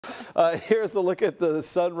Here's a look at the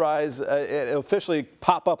sunrise. It officially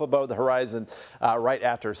pop up above the horizon right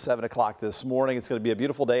after 7 o'clock this morning. It's going to be a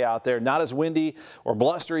beautiful day out there. Not as windy or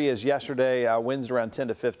blustery as yesterday. Winds around 10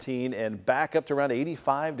 to 15 and back up to around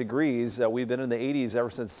 85 degrees. We've been in the 80s ever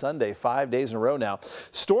since Sunday, 5 days in a row now.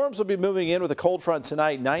 Storms will be moving in with a cold front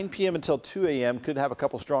tonight, 9 p.m. until 2 a.m. Could have a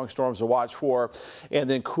couple strong storms to watch for, and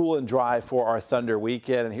then cool and dry for our Thunder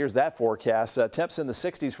weekend. And here's that forecast. Temps in the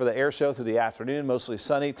 60s for the air show through the afternoon, mostly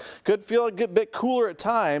sunny. Could feel a good bit cooler at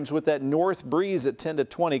times with that north breeze at 10 to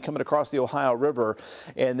 20 coming across the Ohio River.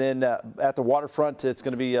 And then at the waterfront, it's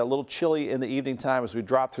going to be a little chilly in the evening time as we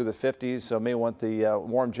drop through the 50s. So may want the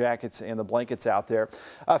warm jackets and the blankets out there.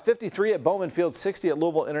 53 at Bowman Field, 60 at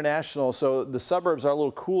Louisville International. So the suburbs are a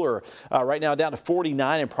little cooler right now, down to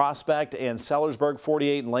 49 in Prospect and Sellersburg,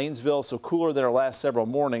 48 in Lanesville. So cooler than our last several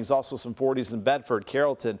mornings. Also some 40s in Bedford,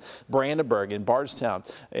 Carrollton, Brandenburg, and Bardstown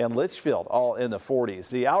and Litchfield, all in the 40s.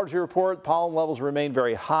 The allergy report, pollen levels remain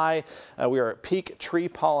very high. We are at peak tree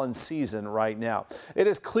pollen season right now. It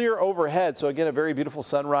is clear overhead, so again, a very beautiful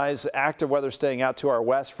sunrise. Active weather staying out to our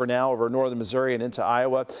west for now over northern Missouri and into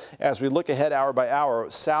Iowa. As we look ahead hour by hour,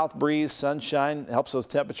 south breeze, sunshine helps those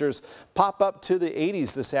temperatures pop up to the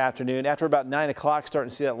 80s this afternoon. After about 9 o'clock, starting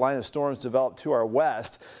to see that line of storms develop to our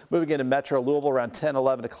west. Moving into metro Louisville around 10,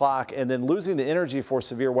 11 o'clock, and then losing the energy for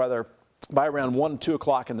severe weather by around 1, 2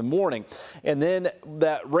 o'clock in the morning. And then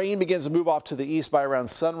that rain begins to move off to the east by around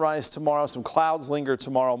sunrise tomorrow. Some clouds linger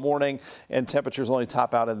tomorrow morning and temperatures only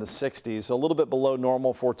top out in the 60s. So a little bit below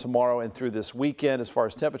normal for tomorrow and through this weekend as far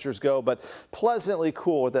as temperatures go, but pleasantly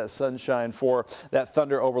cool with that sunshine for that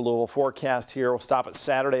Thunder over Louisville forecast here. We'll stop at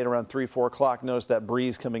Saturday at around 3, 4 o'clock. Notice that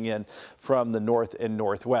breeze coming in from the north and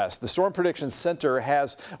northwest. The Storm Prediction Center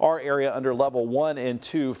has our area under level 1 and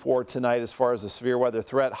 2 for tonight as far as the severe weather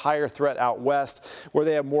threat. Higher threat out west where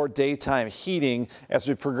they have more daytime heating. As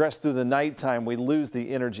we progress through the nighttime, we lose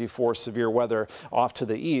the energy for severe weather off to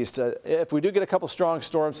the east. If we do get a couple strong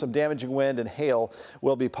storms, some damaging wind and hail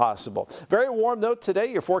will be possible. Very warm though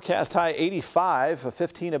today. Your forecast high 85,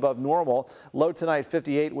 15 above normal. Low tonight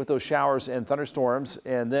 58 with those showers and thunderstorms,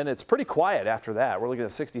 and then it's pretty quiet after that. We're looking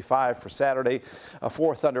at 65 for Saturday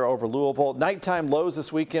for Thunder over Louisville. Nighttime lows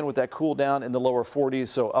this weekend with that cool down in the lower 40s,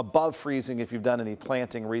 so above freezing if you've done any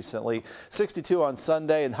planting recently. 62 on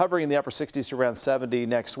Sunday and hovering in the upper 60s to around 70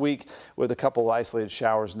 next week with a couple of isolated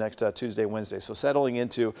showers next Tuesday, Wednesday. So settling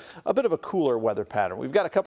into a bit of a cooler weather pattern. We've got a couple